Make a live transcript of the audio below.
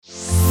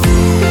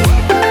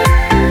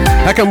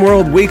HECM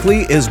World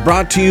Weekly is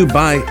brought to you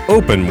by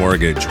Open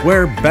Mortgage,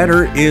 where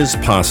better is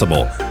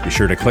possible. Be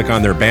sure to click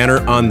on their banner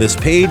on this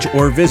page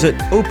or visit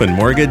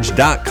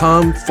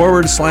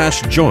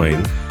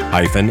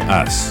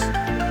openmortgage.com/join-us.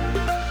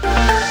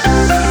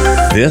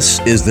 This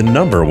is the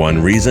number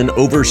one reason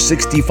over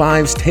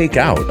 65s take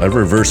out a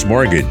reverse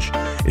mortgage.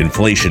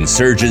 Inflation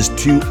surges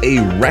to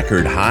a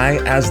record high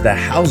as the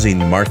housing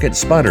market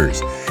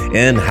sputters,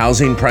 and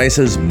housing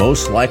prices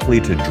most likely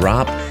to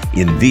drop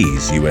in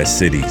these U.S.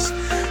 cities.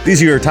 These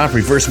are your top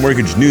reverse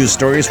mortgage news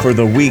stories for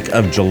the week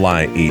of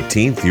July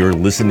 18th. You're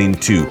listening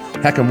to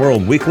HECM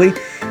World Weekly,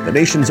 the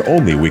nation's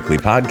only weekly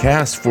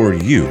podcast for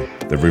you,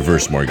 the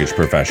reverse mortgage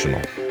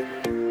professional.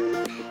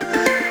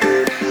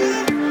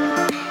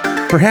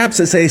 Perhaps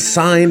it's a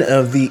sign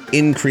of the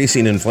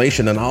increasing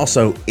inflation and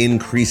also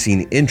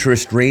increasing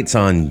interest rates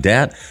on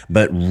debt,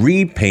 but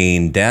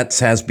repaying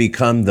debts has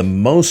become the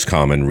most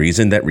common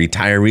reason that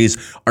retirees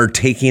are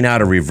taking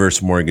out a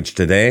reverse mortgage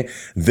today.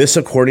 This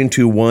according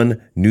to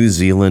one New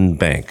Zealand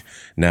bank.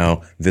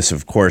 Now, this,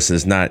 of course,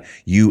 is not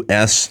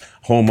U.S.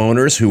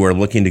 homeowners who are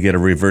looking to get a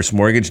reverse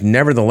mortgage.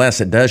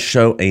 Nevertheless, it does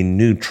show a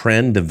new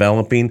trend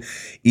developing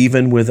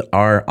even with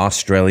our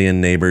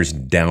Australian neighbors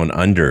down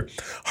under.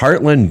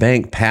 Heartland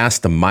Bank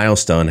passed the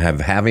milestone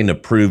of having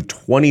approved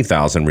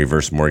 20,000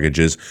 reverse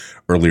mortgages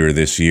earlier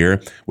this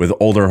year, with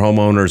older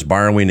homeowners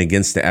borrowing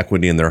against the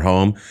equity in their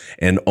home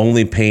and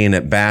only paying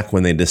it back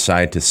when they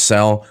decide to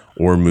sell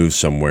or move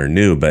somewhere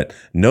new. But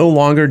no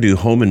longer do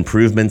home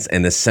improvements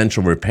and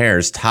essential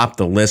repairs top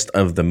the list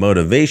of the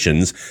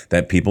motivations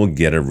that people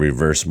get a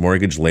reverse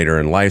mortgage later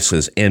in life,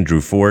 says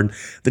Andrew Ford,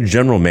 the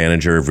general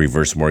manager of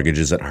reverse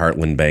mortgages at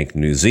Heartland Bank,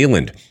 New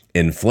Zealand.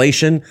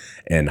 Inflation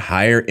and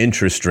higher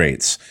interest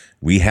rates.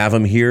 We have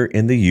them here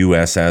in the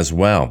U.S. as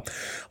well.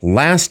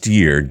 Last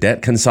year,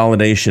 debt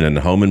consolidation and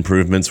home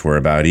improvements were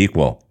about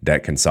equal.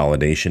 Debt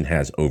consolidation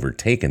has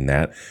overtaken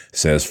that,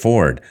 says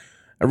Ford.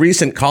 A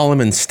recent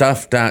column in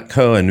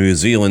Stuff.co in New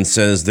Zealand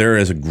says there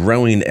is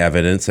growing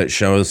evidence that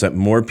shows that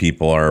more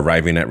people are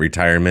arriving at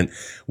retirement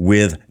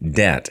with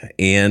debt,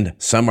 and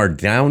some are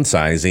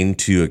downsizing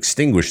to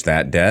extinguish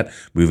that debt,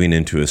 moving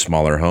into a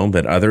smaller home,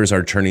 but others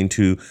are turning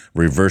to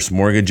reverse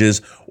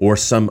mortgages or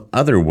some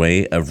other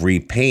way of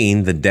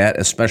repaying the debt,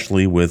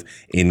 especially with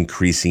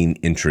increasing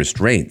interest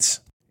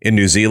rates. In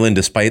New Zealand,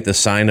 despite the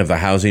sign of the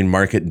housing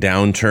market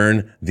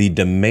downturn, the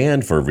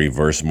demand for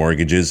reverse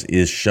mortgages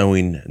is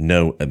showing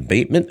no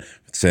abatement,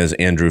 says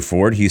Andrew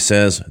Ford. He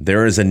says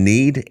there is a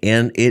need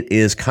and it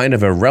is kind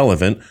of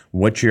irrelevant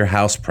what your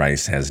house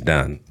price has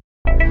done.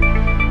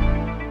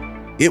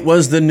 It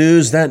was the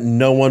news that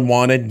no one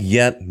wanted,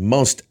 yet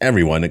most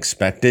everyone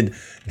expected.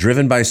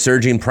 Driven by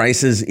surging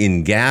prices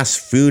in gas,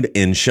 food,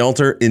 and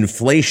shelter,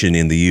 inflation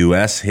in the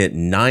U.S. hit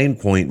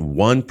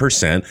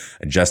 9.1%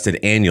 adjusted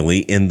annually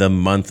in the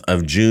month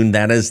of June.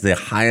 That is the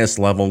highest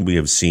level we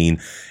have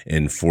seen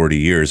in 40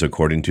 years,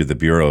 according to the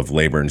Bureau of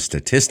Labor and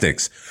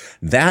Statistics.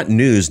 That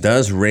news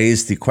does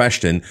raise the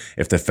question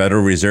if the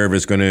Federal Reserve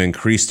is going to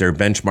increase their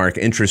benchmark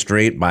interest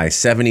rate by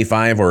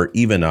 75 or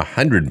even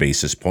 100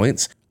 basis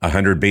points.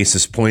 100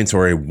 basis points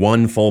or a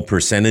 1 full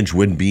percentage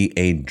would be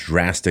a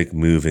drastic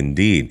move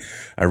indeed.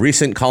 A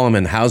recent column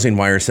in Housing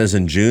Wire says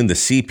in June, the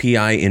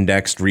CPI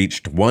index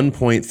reached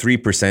 1.3%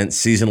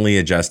 seasonally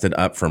adjusted,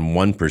 up from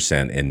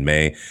 1% in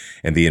May,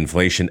 and the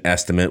inflation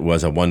estimate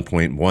was a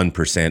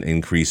 1.1%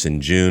 increase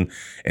in June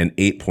and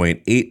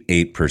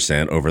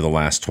 8.88% over the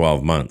last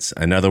 12 months.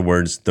 In other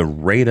words, the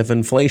rate of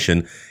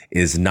inflation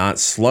is not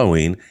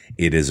slowing,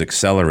 it is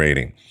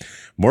accelerating.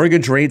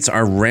 Mortgage rates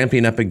are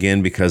ramping up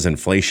again because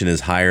inflation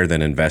is higher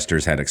than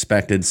investors had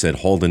expected, said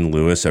Holden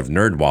Lewis of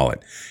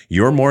NerdWallet.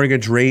 Your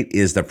mortgage rate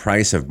is the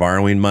price of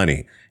borrowing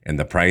money, and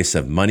the price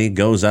of money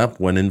goes up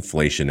when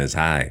inflation is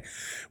high.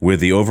 With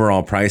the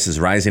overall prices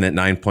rising at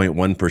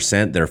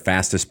 9.1%, their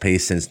fastest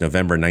pace since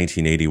November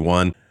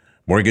 1981,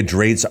 mortgage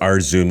rates are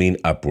zooming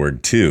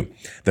upward too.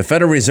 The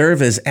Federal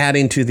Reserve is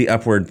adding to the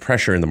upward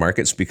pressure in the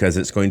markets because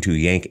it's going to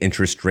yank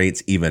interest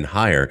rates even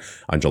higher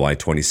on July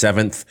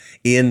 27th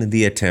in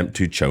the attempt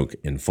to choke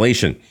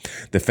inflation.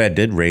 The Fed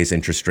did raise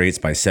interest rates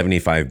by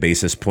 75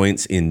 basis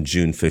points in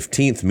June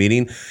 15th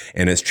meeting,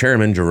 and its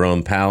chairman,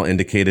 Jerome Powell,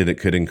 indicated it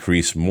could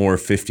increase more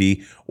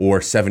 50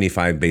 or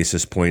 75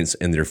 basis points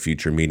in their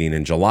future meeting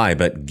in July.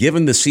 But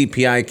given the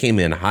CPI came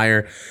in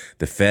higher,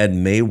 the Fed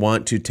may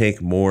want to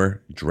take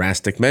more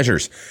drastic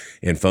measures.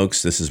 And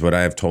folks, this is what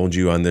I have told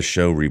you on this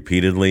show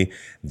repeatedly.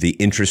 The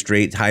interest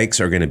rate hikes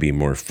are going to be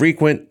more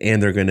frequent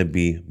and they're going to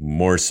be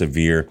more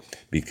severe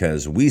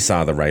because we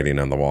saw the writing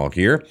on the wall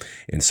here,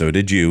 and so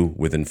did you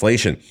with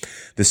inflation.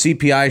 The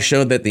CPI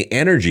showed that the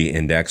energy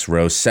index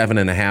rose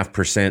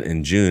 7.5%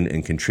 in June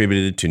and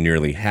contributed to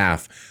nearly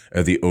half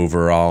of the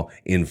overall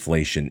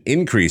inflation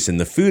increase. And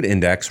the food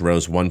index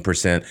rose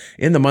 1%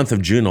 in the month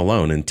of June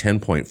alone and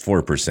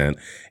 10.4%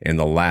 in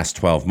the last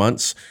 12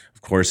 months.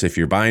 Of course, if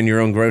you're buying your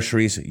own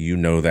groceries, you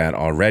know that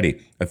already.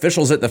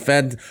 Officials at the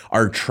Fed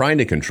are trying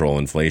to control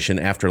inflation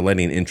after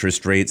letting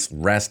interest rates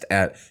rest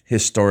at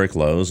historic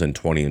lows in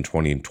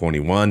 2020 and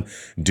 2021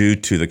 due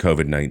to the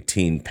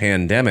COVID-19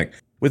 pandemic.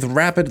 With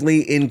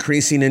rapidly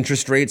increasing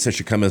interest rates, it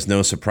should come as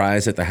no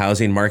surprise that the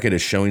housing market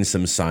is showing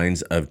some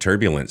signs of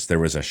turbulence. There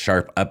was a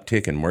sharp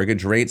uptick in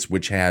mortgage rates,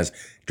 which has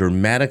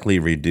dramatically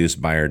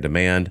reduced buyer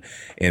demand,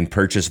 and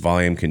purchase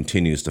volume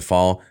continues to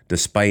fall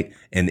despite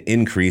an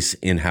increase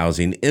in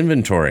housing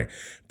inventory.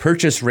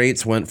 Purchase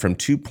rates went from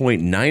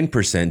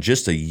 2.9%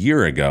 just a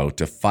year ago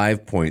to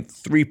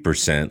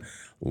 5.3%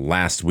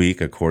 last week,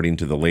 according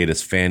to the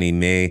latest Fannie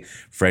Mae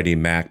Freddie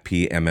Mac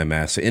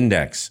PMMS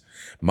index.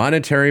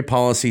 Monetary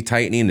policy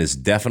tightening is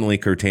definitely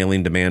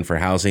curtailing demand for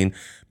housing,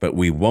 but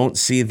we won't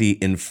see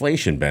the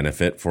inflation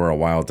benefit for a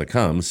while to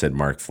come, said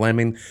Mark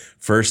Fleming,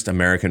 First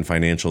American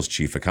Financial's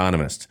chief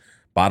economist.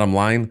 Bottom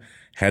line,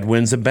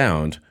 headwinds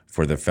abound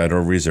for the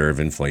Federal Reserve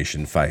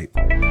inflation fight.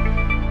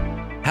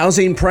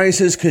 Housing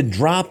prices could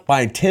drop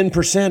by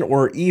 10%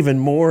 or even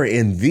more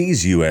in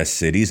these U.S.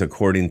 cities,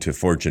 according to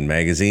Fortune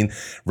magazine,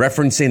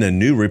 referencing a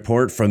new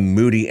report from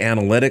Moody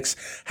Analytics.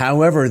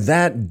 However,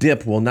 that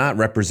dip will not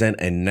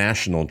represent a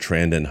national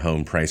trend in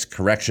home price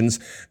corrections.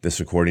 This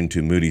according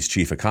to Moody's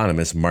chief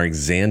economist, Mark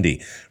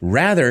Zandi.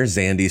 Rather,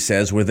 Zandi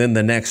says within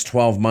the next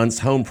 12 months,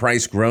 home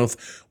price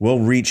growth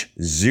will reach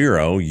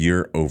 0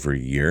 year over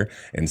year,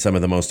 and some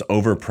of the most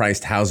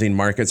overpriced housing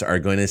markets are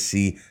going to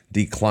see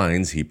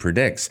declines, he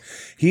predicts.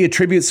 He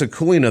attributes a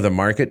cooling of the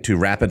market to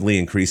rapidly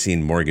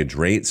increasing mortgage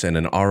rates and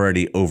an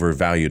already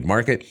overvalued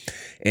market,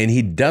 and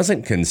he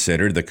doesn't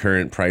consider the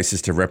current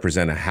prices to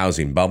represent a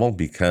housing bubble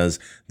because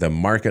the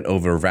market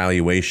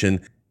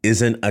overvaluation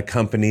isn't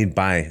accompanied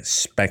by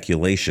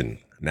speculation.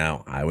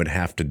 Now, I would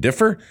have to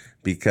differ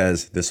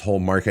because this whole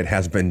market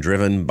has been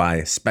driven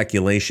by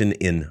speculation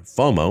in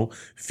FOMO,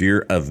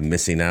 fear of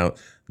missing out.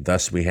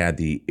 Thus, we had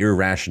the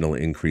irrational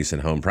increase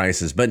in home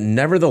prices. But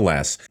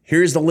nevertheless,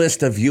 here's the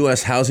list of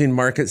U.S. housing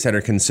markets that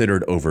are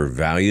considered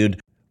overvalued,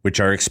 which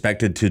are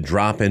expected to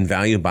drop in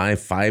value by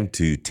 5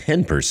 to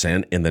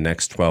 10% in the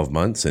next 12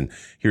 months. And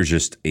here's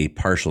just a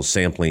partial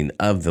sampling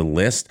of the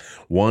list.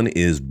 One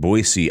is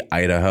Boise,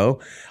 Idaho.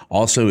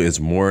 Also is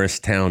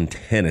Morristown,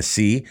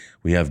 Tennessee.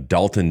 We have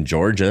Dalton,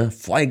 Georgia,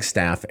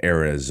 Flagstaff,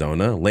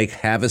 Arizona, Lake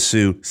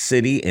Havasu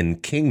City,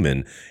 and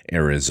Kingman,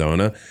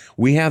 Arizona.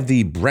 We have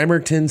the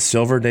Bremerton,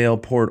 Silverdale,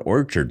 Port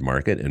Orchard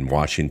market in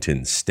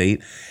Washington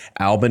State,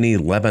 Albany,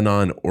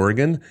 Lebanon,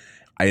 Oregon,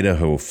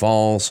 Idaho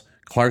Falls,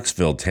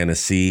 Clarksville,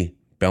 Tennessee,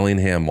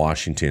 Bellingham,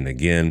 Washington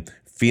again,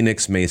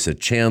 Phoenix, Mesa,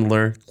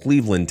 Chandler,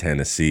 Cleveland,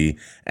 Tennessee,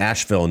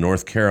 Asheville,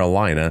 North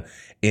Carolina,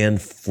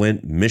 and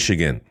Flint,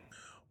 Michigan.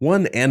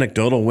 One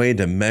anecdotal way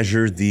to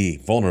measure the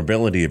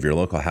vulnerability of your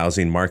local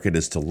housing market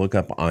is to look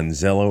up on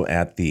Zillow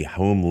at the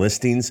home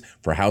listings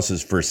for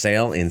houses for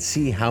sale and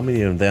see how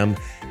many of them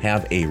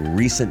have a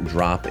recent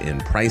drop in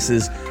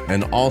prices,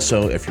 and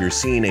also if you're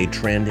seeing a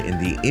trend in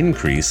the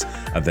increase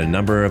of the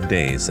number of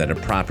days that a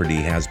property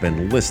has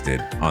been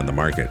listed on the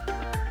market.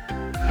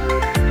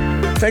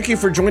 Thank you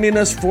for joining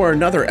us for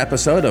another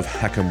episode of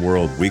HECM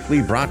World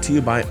Weekly, brought to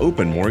you by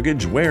Open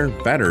Mortgage, where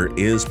better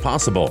is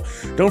possible.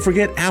 Don't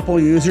forget, Apple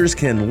users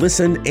can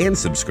listen and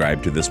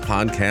subscribe to this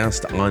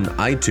podcast on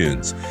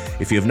iTunes.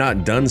 If you have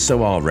not done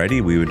so already,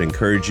 we would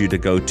encourage you to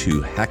go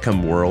to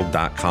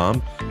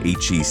hecmworld.com,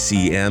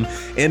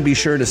 HECM, and be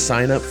sure to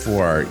sign up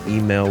for our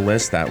email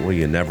list. That way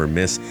you never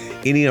miss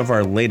any of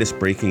our latest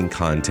breaking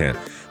content.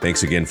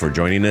 Thanks again for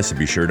joining us, and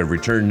be sure to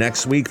return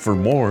next week for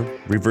more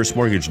reverse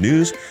mortgage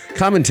news,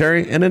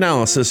 commentary, and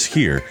analysis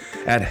here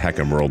at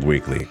HECM World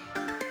Weekly.